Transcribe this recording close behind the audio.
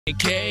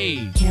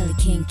Kinkaid. Kelly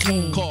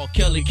Kinkaid. Call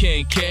Kelly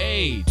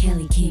Kinkaid.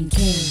 Kelly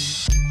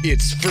Kinkaid.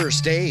 It's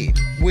First Aid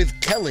with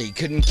Kelly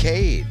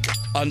Kinkaid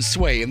on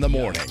Sway in the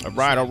Morning. All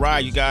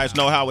right. You guys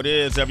know how it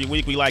is. Every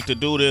week we like to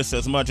do this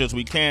as much as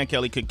we can.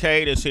 Kelly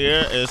Kinkaid is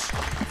here.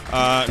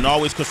 And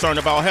always concerned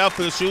about health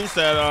issues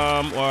that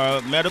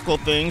or medical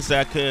things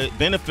that could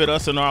benefit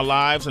us in our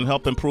lives and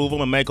help improve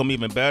them and make them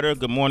even better.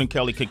 Good morning,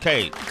 Kelly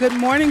Kinkaid. Good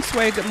morning,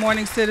 Sway. Good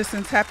morning,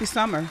 citizens. Happy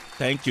summer.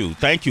 Thank you,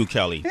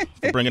 Kelly,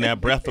 for bringing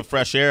that breath of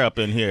fresh air up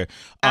in here.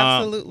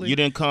 Absolutely. You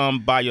didn't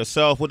come by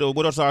yourself.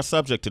 What is our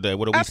subject today?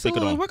 What are we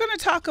speaking on? We're going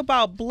to talk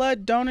about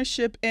blood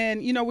donorship.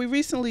 And, we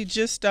recently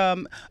just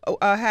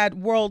had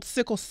World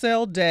Sickle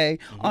Cell Day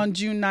on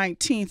June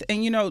 19th.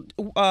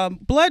 And,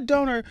 Blood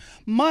Donor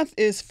Month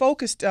is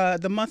focused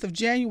the month of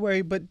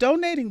January, but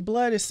donating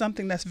blood is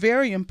something that's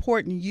very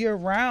important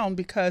year-round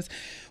because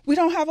we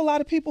don't have a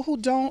lot of people who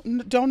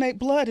don't donate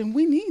blood, and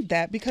we need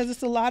that because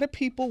it's a lot of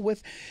people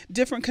with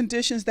different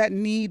conditions that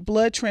need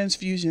blood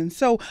transfusions.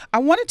 So I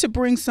wanted to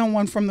bring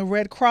someone from the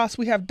Red Cross.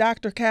 We have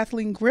Dr.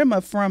 Kathleen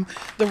Grimma from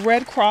the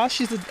Red Cross.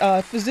 She's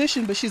a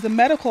physician, but she's a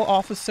medical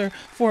officer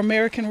for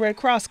American Red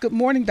Cross. Good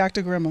morning,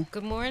 Dr. Grimma.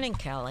 Good morning,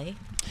 Kelly.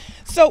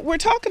 So we're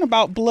talking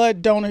about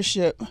blood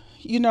donorship.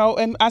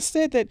 And I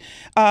said that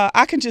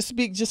I can just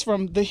speak just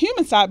from the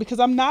human side because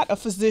I'm not a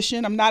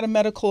physician, I'm not a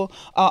medical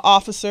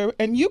officer,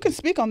 and you can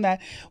speak on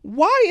that.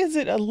 Why is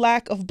it a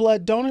lack of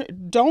blood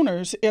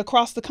donors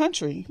across the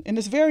country? And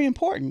it's very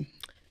important.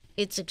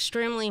 It's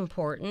extremely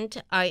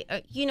important.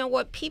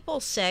 What people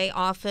say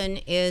often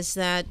is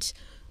that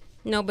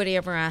nobody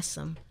ever asks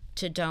them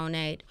to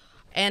donate.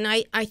 And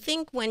I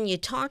think when you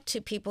talk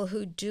to people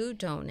who do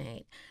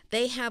donate,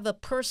 they have a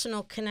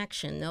personal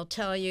connection. They'll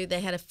tell you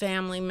they had a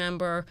family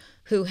member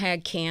who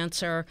had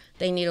cancer.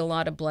 They need a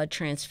lot of blood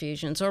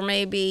transfusions. Or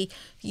maybe,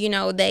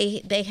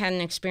 they had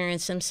an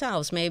experience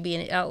themselves.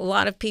 Maybe a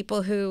lot of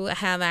people who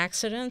have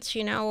accidents,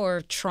 or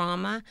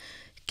trauma,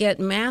 get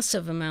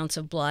massive amounts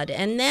of blood,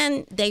 and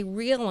then they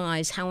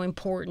realize how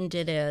important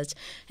it is.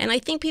 And I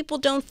think people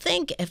don't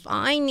think if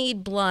I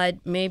need blood,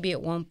 maybe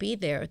it won't be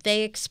there.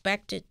 They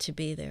expect it to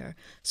be there.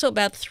 So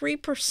about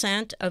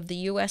 3% of the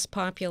U.S.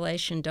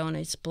 population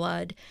donates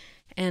blood,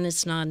 and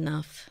it's not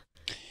enough.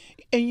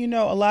 And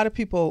a lot of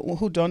people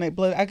who donate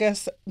blood, I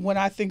guess when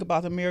I think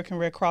about the American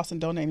Red Cross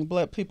and donating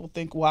blood, people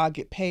think, well, I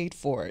get paid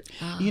for it.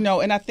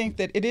 And I think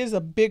that it is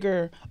a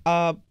bigger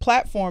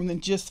platform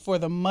than just for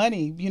the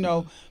money.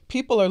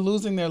 People are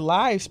losing their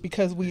lives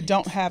because we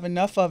don't have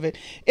enough of it.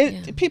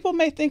 People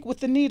may think with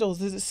the needles,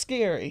 is it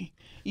scary?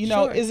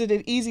 Sure. Is it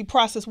an easy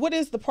process? What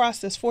is the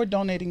process for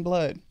donating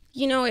blood?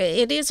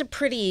 It is a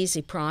pretty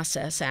easy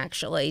process,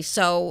 actually.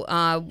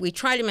 So we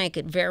try to make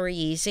it very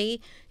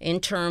easy in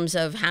terms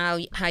of how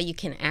you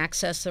can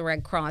access the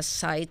Red Cross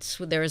sites.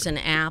 There's an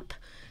app,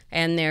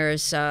 and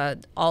there's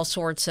all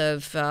sorts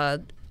of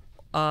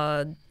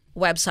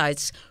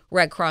websites,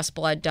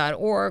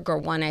 redcrossblood.org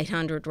or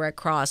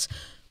 1-800-RED-CROSS.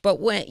 But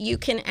when you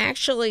can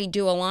actually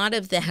do a lot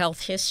of the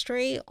health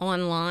history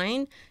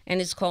online,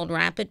 and it's called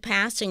Rapid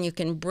Pass, and you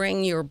can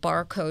bring your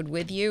barcode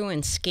with you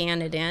and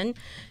scan it in.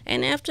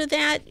 And after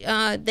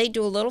that, they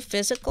do a little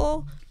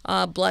physical,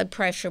 blood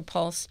pressure,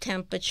 pulse,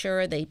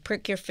 temperature. They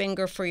prick your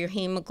finger for your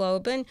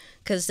hemoglobin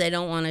because they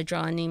don't want to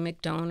draw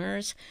anemic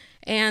donors.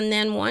 And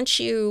then once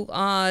you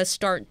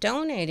start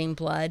donating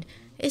blood,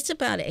 it's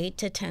about 8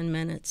 to 10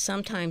 minutes,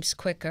 sometimes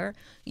quicker.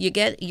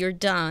 You're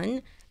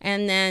done.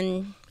 And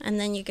then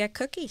you get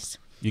cookies.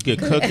 You get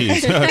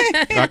cookies.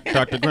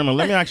 Dr. Grimma,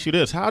 let me ask you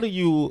this. How do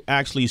you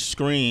actually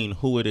screen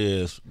who it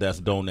is that's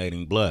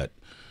donating blood?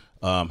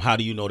 How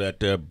do you know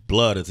that their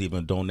blood is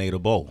even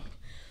donatable?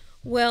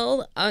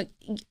 Well,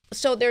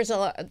 so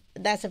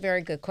that's a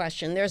very good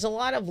question. There's a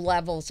lot of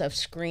levels of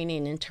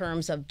screening in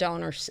terms of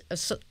donors.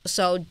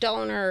 So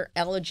donor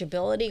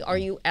eligibility, are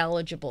you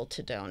eligible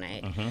to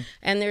donate?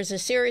 And there's a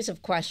series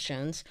of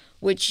questions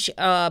which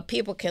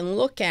people can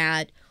look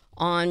at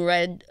on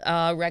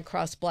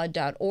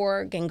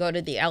redcrossblood.org and go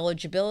to the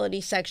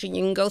eligibility section.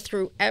 You can go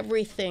through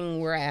everything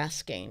we're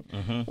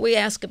asking. We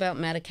ask about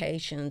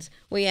medications.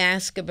 We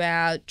ask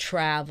about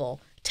travel,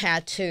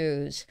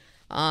 tattoos,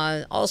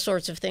 all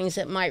sorts of things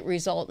that might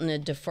result in a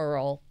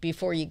deferral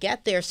before you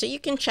get there. So you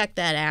can check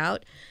that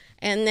out.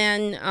 And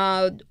then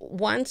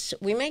once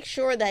we make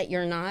sure that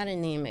you're not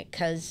anemic,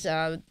 because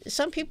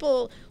some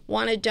people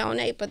want to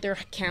donate, but their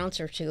counts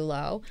are too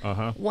low.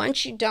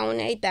 Once you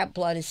donate, that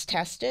blood is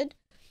tested.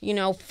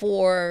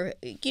 For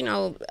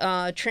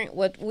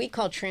what we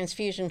call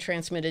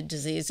transfusion-transmitted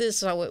diseases.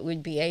 So it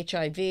would be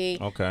HIV,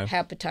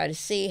 hepatitis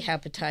C,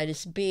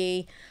 hepatitis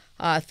B,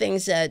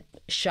 things that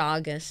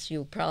Chagas,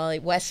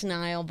 West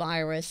Nile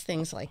virus,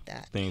 things like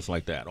that.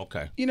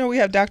 Okay. We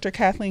have Dr.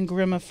 Kathleen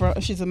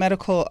Grimma. She's a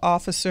medical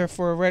officer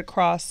for Red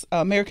Cross,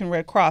 American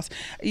Red Cross.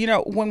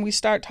 When we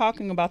start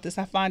talking about this,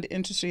 I find it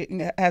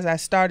interesting as I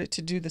started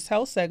to do this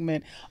health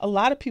segment, a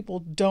lot of people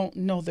don't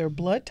know their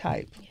blood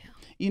type.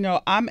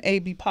 I'm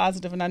AB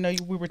positive, and I know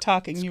we were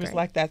talking. You was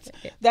like,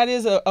 that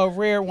is a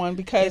rare one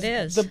because it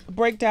is.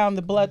 break down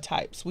the blood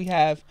types. We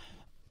have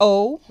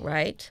O,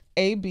 Right.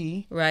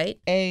 AB, Right.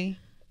 A,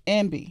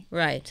 and B.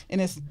 Right. And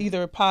it's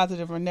either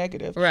positive or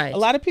negative. Right. A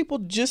lot of people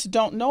just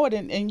don't know it.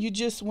 And you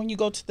just, when you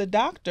go to the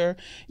doctor,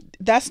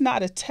 that's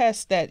not a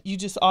test that you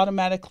just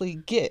automatically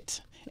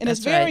get. And it's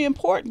That's very right.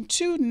 important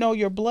to know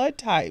your blood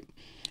type.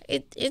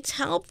 It's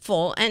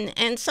helpful,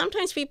 and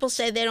sometimes people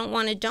say they don't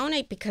want to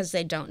donate because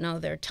they don't know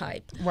their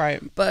type.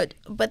 Right. But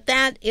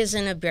that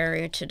isn't a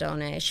barrier to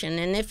donation.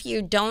 And if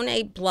you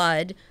donate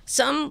blood,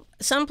 some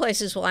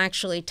places will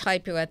actually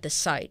type you at the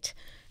site.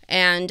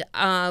 And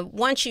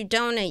once you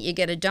donate, you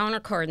get a donor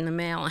card in the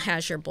mail. It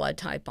has your blood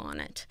type on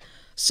it.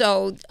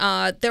 So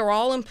they're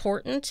all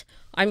important.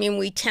 I mean,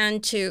 we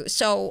tend to,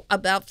 so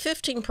about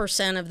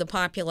 15% of the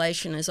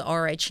population is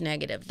Rh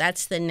negative.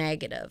 That's the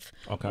negative,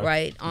 Okay.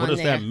 right? What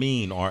does that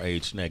mean,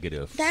 Rh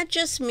negative? That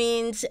just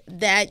means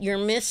that you're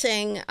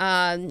missing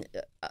one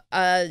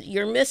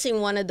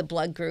of the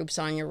blood groups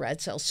on your red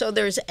cells. So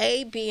there's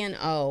A, B, and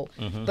O,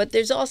 but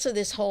there's also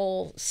this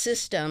whole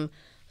system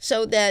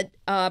so that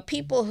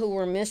people who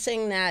were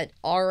missing that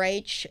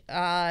Rh,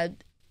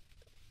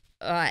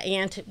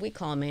 we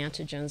call them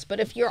antigens, but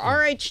if you're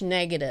Rh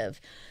negative,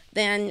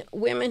 then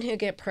women who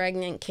get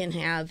pregnant can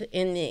have,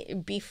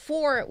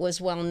 before it was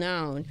well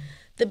known,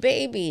 the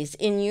babies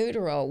in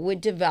utero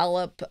would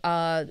develop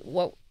a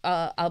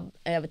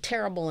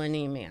terrible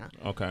anemia.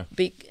 Okay.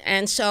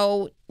 And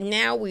so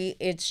now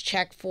it's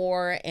checked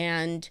for,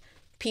 and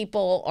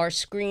people are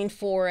screened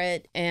for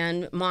it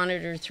and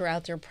monitored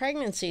throughout their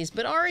pregnancies.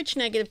 But Rh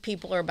negative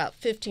people are about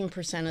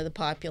 15% of the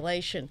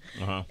population.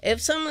 If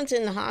someone's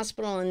in the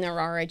hospital and they're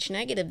Rh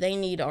negative, they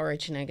need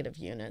Rh negative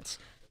units.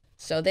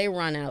 So they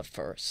run out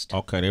first.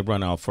 Okay, they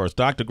run out first.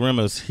 Dr. Grimm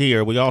is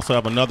here. We also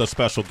have another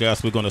special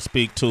guest we're going to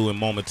speak to in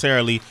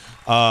momentarily.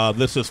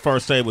 This is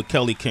First Aid with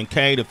Kelly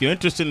Kinkaid. If you're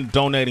interested in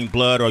donating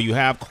blood or you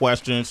have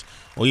questions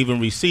or even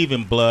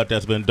receiving blood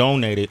that's been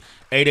donated,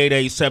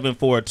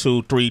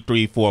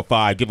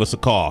 888-742-3345. Give us a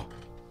call.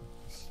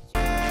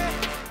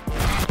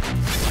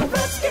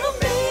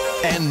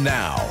 And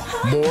now,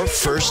 more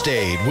First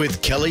Aid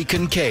with Kelly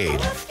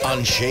Kinkaid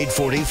on Shade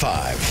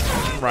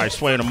 45. Right,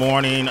 Sway in the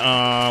morning.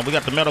 We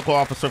got the medical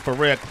officer for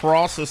Red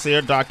Cross is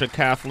here, Dr.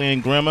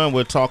 Kathleen Grimmer.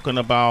 We're talking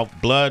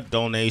about blood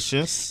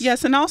donations.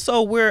 Yes, and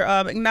also we're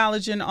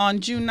acknowledging on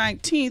June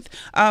 19th,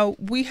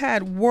 we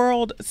had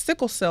World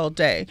Sickle Cell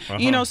Day.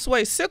 You know,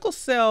 Sway, sickle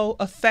cell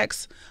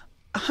affects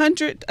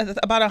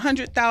about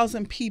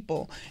 100,000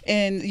 people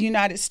in the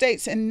United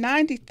States, and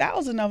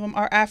 90,000 of them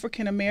are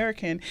African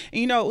American.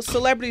 You know,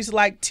 celebrities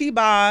like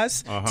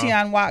T-boz,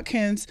 Tion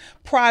Watkins,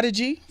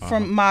 Prodigy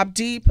from Mobb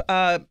Deep,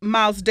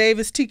 Miles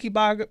Davis, Tiki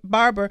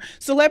Barber,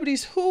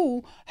 celebrities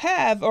who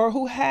have or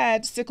who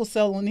had sickle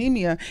cell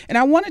anemia. And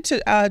I wanted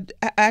to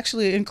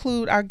actually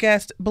include our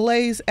guest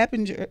Blaze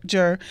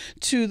Eppinger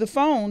to the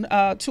phone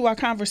to our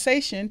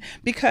conversation,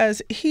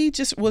 because he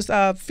just was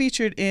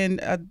featured in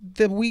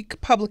the Week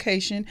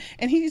publication.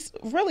 And he's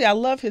really, I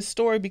love his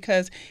story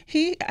because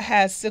he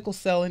has sickle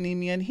cell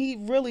anemia, and he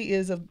really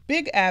is a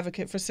big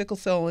advocate for sickle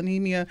cell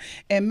anemia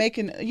and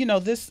making, you know,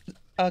 this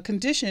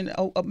condition,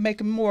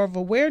 making more of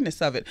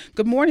awareness of it.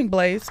 Good morning,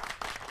 Blaze.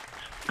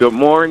 Good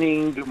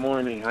morning. Good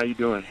morning. How you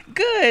doing?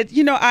 Good.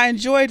 You know, I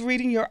enjoyed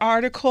reading your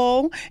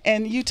article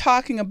and you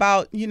talking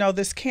about, you know,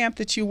 this camp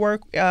that you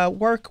work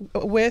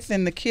with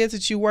and the kids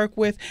that you work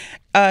with.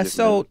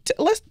 So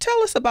let's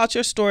tell us about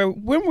your story.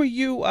 When were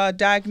you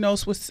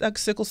diagnosed with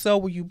sickle cell?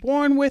 Were you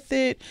born with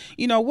it?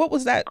 You know, what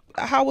was that?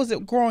 How was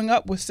it growing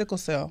up with sickle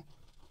cell?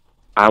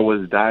 I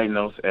was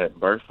diagnosed at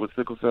birth with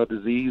sickle cell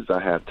disease. I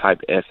have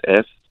type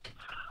SS.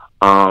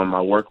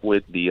 I work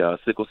with the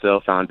Sickle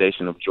Cell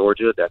Foundation of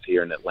Georgia. That's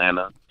here in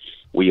Atlanta.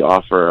 We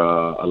offer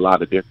a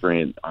lot of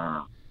different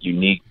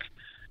unique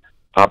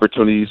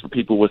opportunities for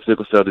people with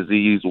sickle cell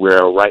disease.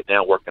 We're right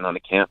now working on a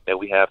camp that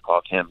we have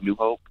called Camp New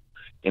Hope,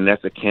 and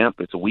that's a camp.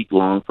 It's a week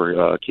long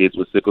for kids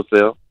with sickle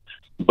cell.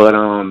 But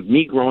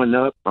me growing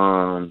up,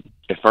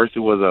 at first it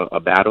was a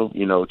battle,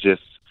 you know,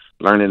 just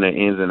learning the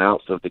ins and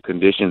outs of the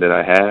condition that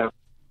I have.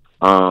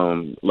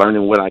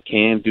 Learning what I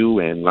can do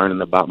and learning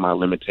about my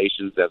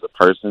limitations as a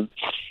person,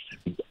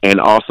 and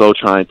also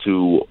trying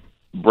to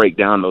break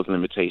down those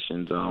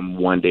limitations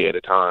one day at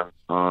a time.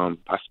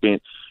 I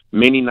spent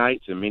many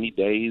nights and many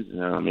days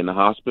in the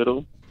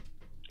hospital,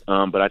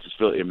 but I just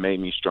feel it made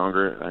me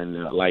stronger.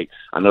 And I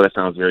know that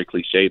sounds very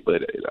cliche,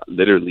 but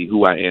literally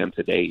who I am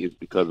today is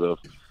because of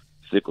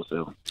sickle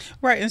cell.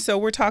 Right, and so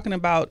we're talking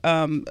about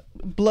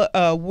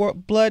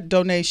blood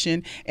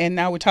donation, and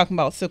now we're talking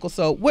about sickle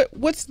cell.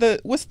 What's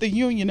the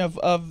union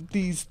of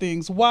these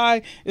things?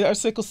 Why are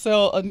sickle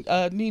cell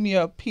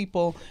anemia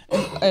people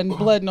and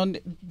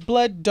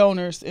blood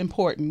donors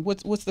important?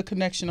 What's the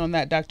connection on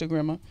that, Dr.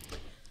 Grimmer?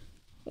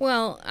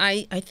 Well,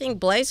 I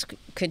think Blaze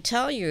could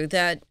tell you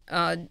that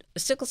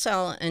sickle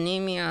cell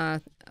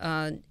anemia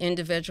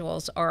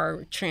individuals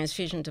are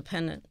transfusion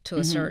dependent to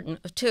a certain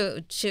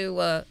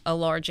to a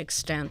large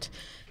extent,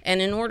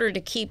 and in order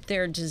to keep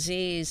their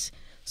disease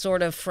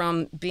sort of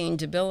from being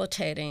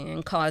debilitating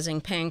and causing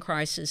pain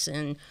crisis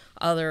and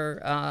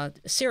other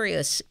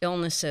serious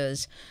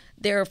illnesses,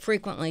 they're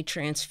frequently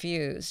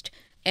transfused.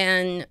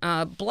 And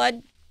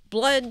blood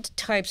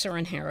types are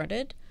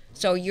inherited.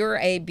 So you're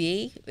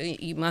AB.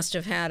 You must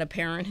have had a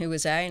parent who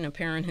was A and a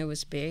parent who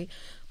was B.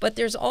 But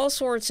there's all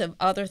sorts of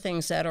other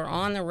things that are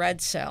on the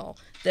red cell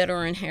that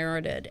are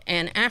inherited.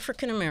 And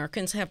African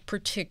Americans have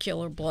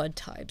particular blood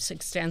types,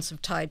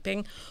 extensive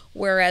typing,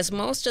 whereas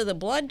most of the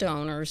blood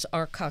donors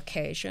are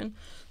Caucasian.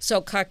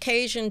 So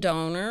Caucasian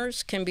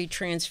donors can be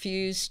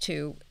transfused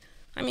to,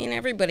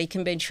 everybody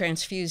can be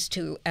transfused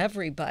to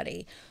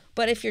everybody.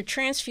 But if you're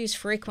transfused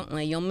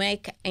frequently, you'll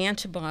make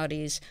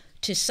antibodies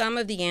to some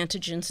of the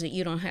antigens that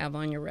you don't have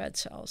on your red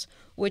cells,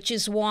 which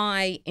is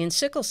why in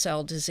sickle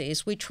cell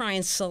disease, we try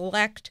and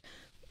select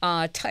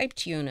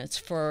typed units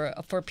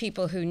for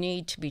people who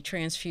need to be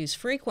transfused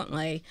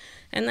frequently.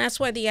 And that's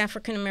why the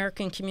African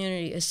American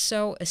community is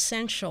so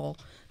essential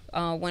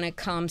when it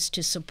comes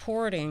to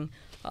supporting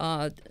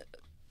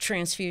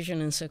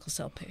transfusion in sickle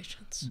cell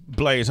patients.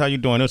 Blaze, how you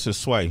doing? This is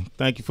Sway.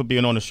 Thank you for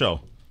being on the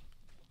show.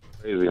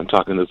 Crazy, I'm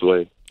talking this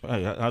way.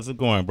 Hey, how's it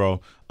going,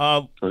 bro?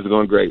 It's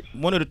going great.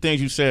 One of the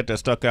things you said that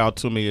stuck out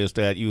to me is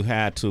that you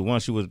had to,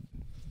 once you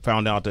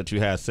found out that you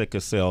had sickle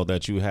cell,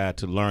 that you had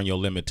to learn your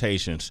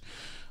limitations.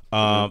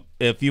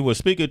 If you were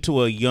speaking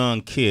to a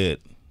young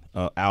kid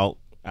out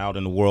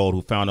in the world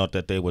who found out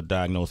that they were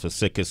diagnosed with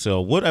sickle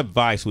cell, what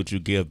advice would you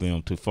give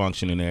them to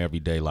function in their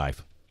everyday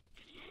life?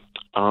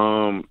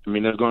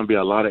 There's going to be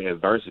a lot of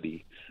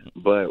adversity,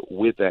 but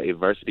with that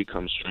adversity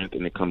comes strength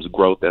and it comes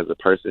growth as a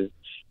person.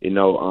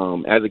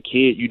 As a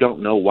kid, you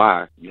don't know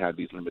why you have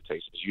these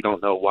limitations. You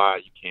don't know why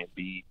you can't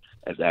be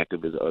as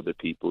active as other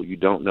people. You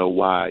don't know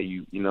why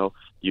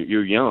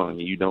you're young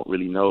and you don't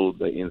really know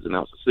the ins and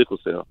outs of sickle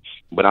cell.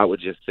 But I would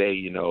just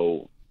say,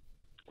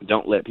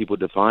 don't let people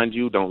define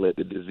you. Don't let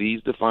the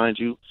disease define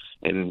you.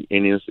 And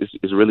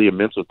it's really a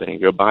mental thing.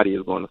 Your body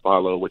is going to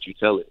follow what you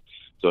tell it.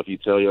 So if you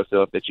tell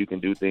yourself that you can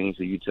do things,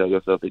 and you tell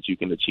yourself that you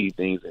can achieve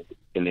things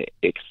and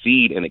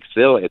exceed and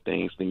excel at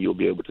things, then you'll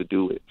be able to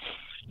do it.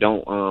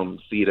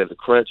 Don't see it as a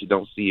crutch.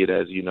 Don't see it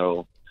as a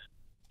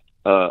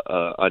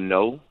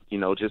no.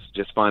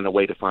 Just find a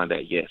way to find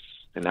that yes,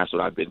 and that's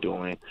what I've been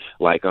doing.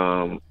 Like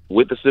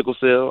with the sickle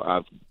cell,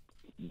 I've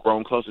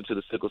grown closer to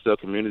the sickle cell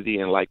community,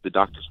 and like the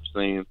doctors were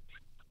saying,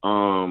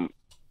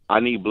 I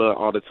need blood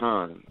all the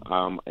time.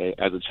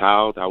 As a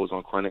child, I was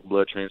on chronic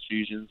blood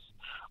transfusions.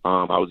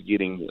 I was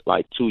getting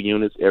like 2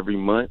 units every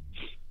month.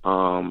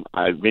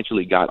 I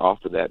eventually got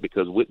off of that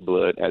because with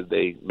blood, as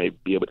they may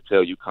be able to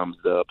tell you, comes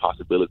the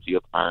possibility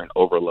of iron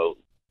overload.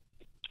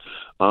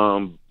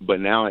 But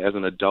now as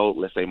an adult,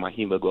 let's say my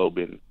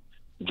hemoglobin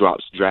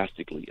drops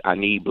drastically. I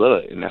need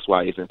blood, and that's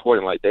why it's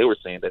important, like they were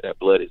saying, that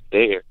blood is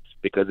there,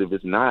 because if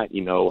it's not,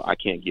 I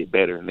can't get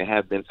better. And there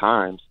have been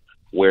times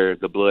where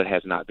the blood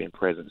has not been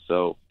present.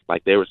 So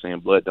like they were saying,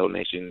 blood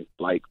donation,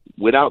 like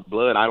without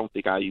blood, I don't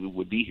think I even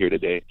would be here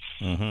today.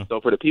 Mm-hmm.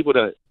 So for the people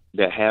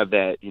that have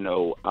that,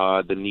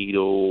 the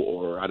needle,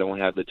 or I don't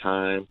have the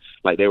time,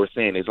 like they were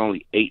saying, it's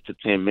only 8 to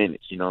 10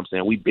 minutes. You know what I'm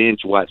saying? We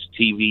binge watch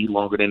TV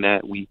longer than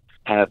that. We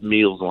have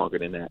meals longer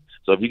than that.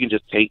 So if you can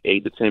just take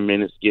 8 to 10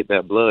 minutes, get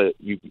that blood,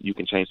 you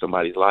can change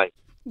somebody's life.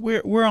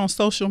 We're on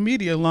social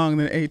media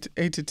longer than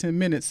 8 to 10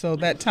 minutes. So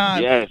that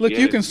time,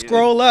 you can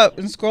scroll up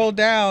and scroll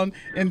down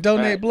and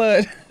donate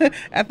blood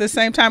at the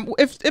same time.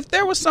 If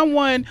there was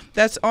someone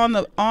that's in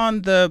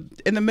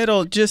the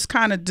middle, just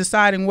kind of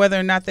deciding whether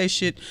or not they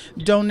should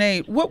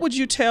donate, what would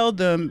you tell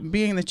them,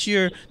 being that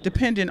you're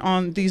dependent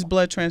on these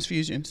blood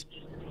transfusions?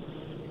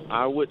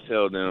 I would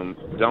tell them,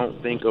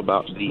 don't think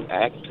about the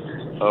act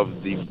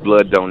of the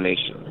blood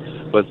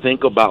donation, but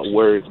think about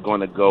where it's going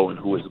to go and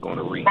who it's going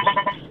to reach.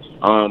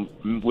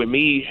 With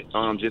me,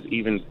 just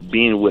even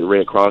being with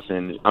Red Cross,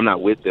 and I'm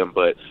not with them,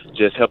 but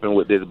just helping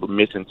with this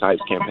Missing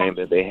Types campaign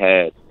that they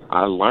had,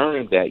 I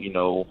learned that,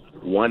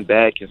 1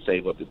 bag can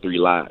save up to 3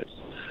 lives.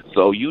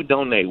 So you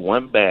donate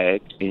 1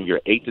 bag in your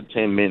 8 to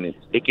 10 minutes,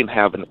 it can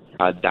have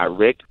a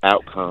direct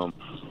outcome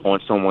on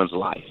someone's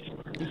life.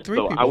 3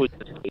 people. I would say,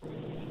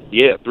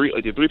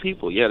 3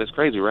 people. Yeah, that's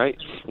crazy, right?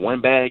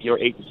 1 bag, your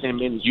 8 to 10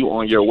 minutes, you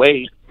on your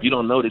way. You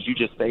don't know that you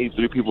just saved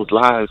 3 people's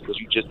lives because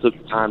you just took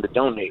the time to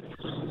donate.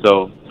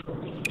 So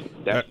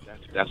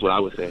that's what I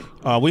would say.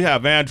 We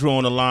have Andrew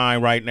on the line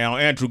right now.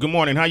 Andrew, good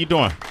morning. How you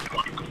doing?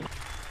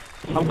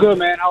 I'm good,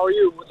 man. How are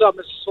you? What's up,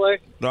 Mr. Sway?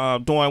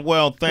 Doing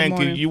well,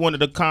 thank you. You wanted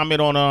to comment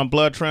on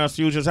blood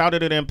transfusions. How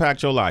did it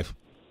impact your life?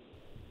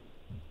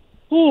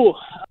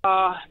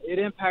 It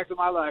impacted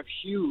my life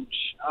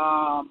huge.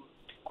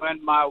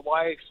 When my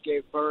wife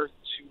gave birth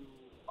to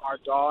our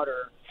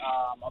daughter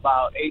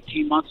about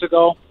 18 months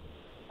ago,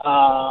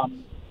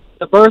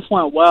 the birth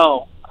went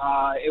well.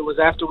 It was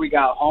after we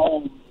got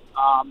home.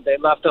 They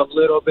left a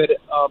little bit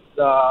of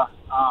the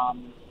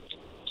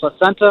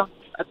placenta,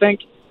 I think,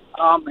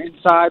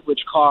 inside,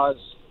 which caused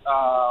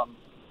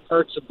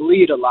her to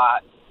bleed a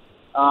lot.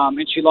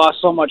 And she lost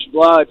so much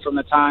blood from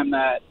the time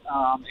that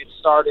it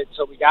started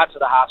till we got to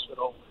the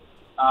hospital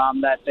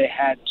that they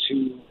had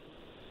to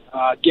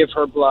give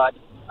her blood.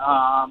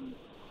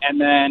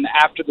 And then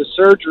after the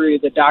surgery,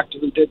 the doctor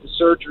who did the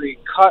surgery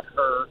cut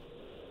her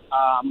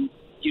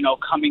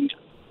coming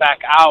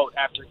back out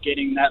after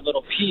getting that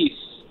little piece.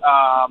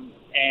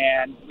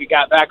 And we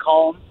got back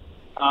home,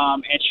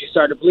 and she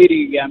started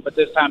bleeding again, but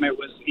this time it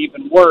was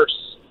even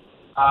worse.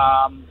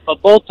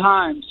 But both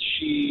times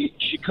she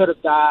could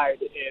have died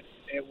if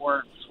it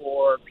weren't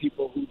for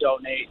people who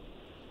donate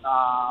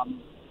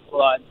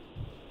blood,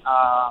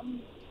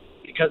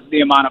 because of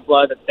the amount of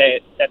blood that they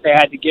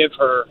had to give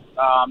her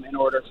in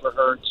order for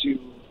her to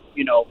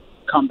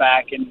come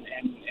back and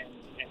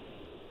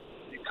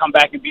come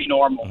back and be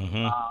normal.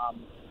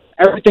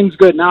 Everything's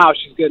good now.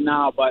 She's good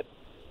now, but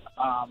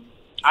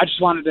I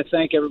just wanted to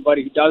thank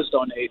everybody who does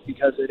donate,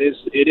 because it is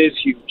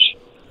huge.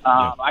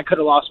 I could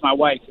have lost my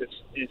wife if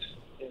it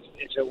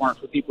weren't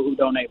for people who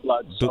donate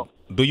blood. So.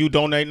 Do you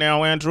donate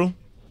now, Andrew?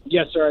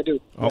 Yes, sir, I do.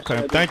 Okay, yes, sir,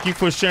 I do. Thank you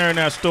for sharing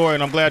that story,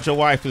 and I'm glad your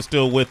wife is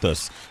still with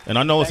us. And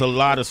I know there's a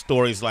lot of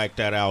stories like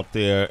that out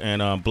there.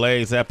 And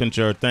Blaze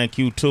Eppinger, thank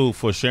you, too,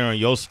 for sharing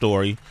your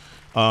story.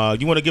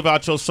 You want to give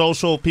out your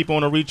social? People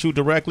want to reach you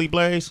directly,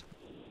 Blaze?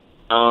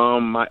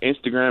 My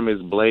Instagram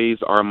is Blaze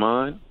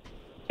Armand.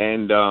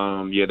 And,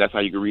 that's how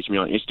you can reach me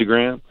on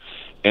Instagram.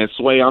 And,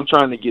 Sway, I'm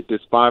trying to get this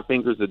 5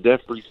 Fingers of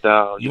Death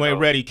freestyle. You ain't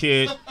ready,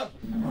 kid.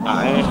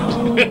 I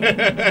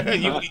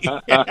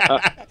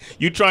am.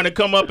 You trying to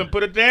come up and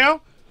put it down?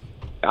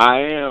 I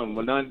am,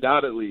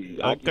 undoubtedly.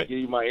 Okay. I can give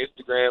you my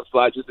Instagram,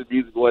 slide just the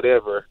music,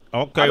 whatever.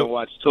 Okay. I don't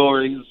watch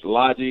Torey's,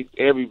 Logic,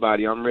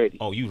 everybody. I'm ready.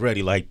 Oh, you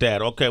ready like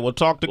that? Okay, well,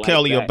 talk to Like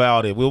Kelly that.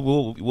 about it.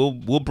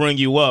 We'll bring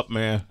you up,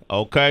 man.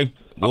 Okay,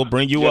 we'll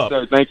bring you Yes, up.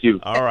 sir. Thank you.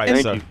 All right,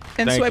 Thank sir. you.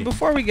 And Thank Sway, you.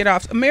 before we get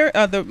off,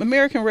 the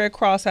American Red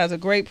Cross has a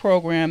great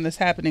program that's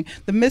happening,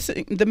 the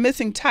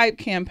Missing Type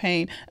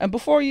campaign. And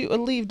before you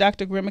leave,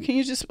 Dr. Grimmer, can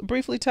you just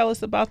briefly tell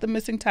us about the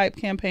Missing Type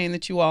campaign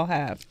that you all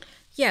have?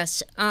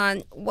 Yes.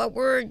 What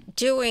we're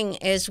doing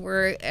is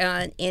we're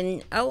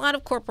in a lot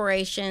of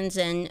corporations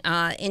and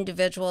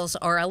individuals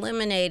are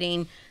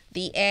eliminating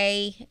the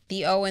A,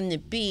 the O, and the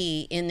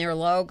B in their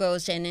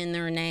logos and in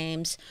their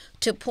names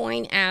to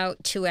point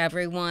out to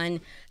everyone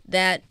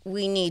that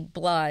we need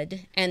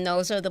blood, and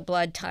those are the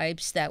blood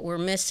types that we're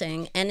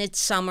missing. And it's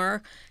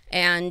summer,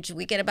 and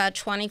we get about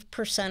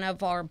 20%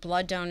 of our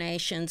blood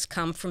donations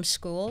come from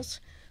schools,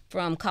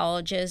 from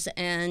colleges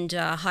and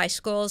high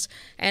schools,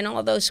 and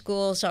all those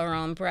schools are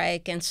on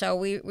break. And so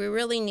we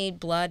really need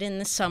blood in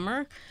the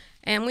summer,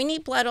 and we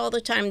need blood all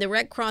the time. The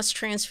Red Cross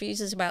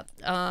transfuses about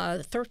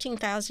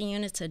 13,000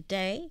 units a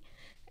day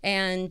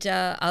and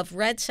of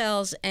red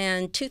cells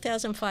and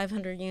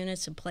 2,500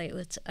 units of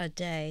platelets a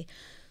day.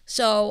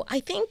 So I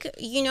think,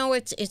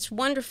 it's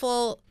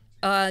wonderful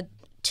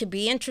to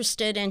be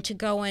interested and to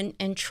go in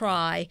and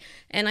try.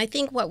 And I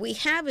think what we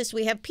have is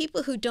we have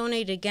people who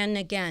donate again and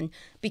again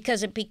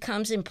because it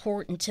becomes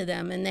important to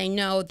them and they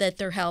know that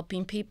they're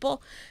helping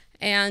people.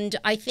 And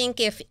I think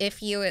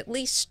if you at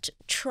least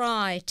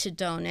try to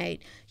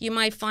donate, you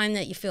might find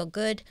that you feel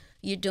good,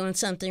 you're doing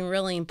something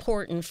really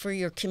important for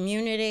your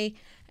community,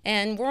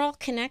 and we're all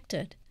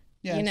connected.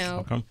 Yes.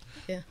 Okay.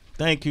 Yeah.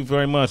 Thank you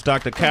very much,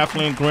 Dr.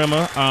 Kathleen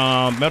Grimmer,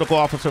 medical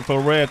officer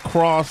for Red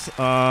Cross.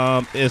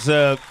 Is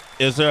there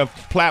a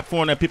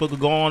platform that people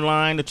could go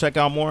online to check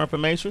out more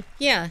information?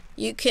 Yeah,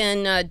 you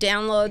can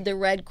download the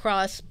Red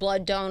Cross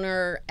Blood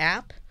Donor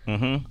app.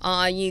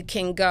 You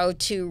can go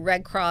to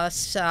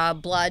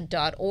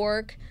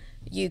redcrossblood.org.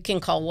 You can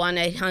call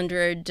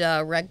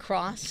 1-800-RED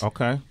CROSS.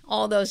 Okay.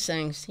 All those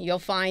things. You'll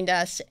find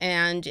us,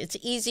 and it's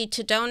easy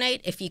to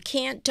donate. If you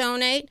can't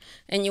donate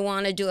and you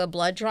want to do a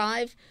blood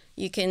drive,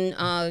 you can.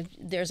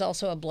 There's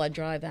also a blood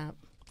drive app.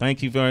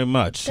 Thank you very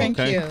much. Thank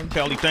you.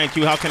 Kelly, thank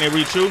you. How can they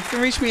reach you? You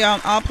can reach me on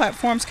all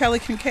platforms, Kelly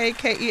Kinkaid,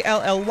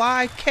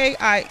 KELLY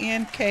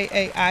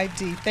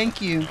KINKAID.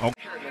 Thank you. Okay.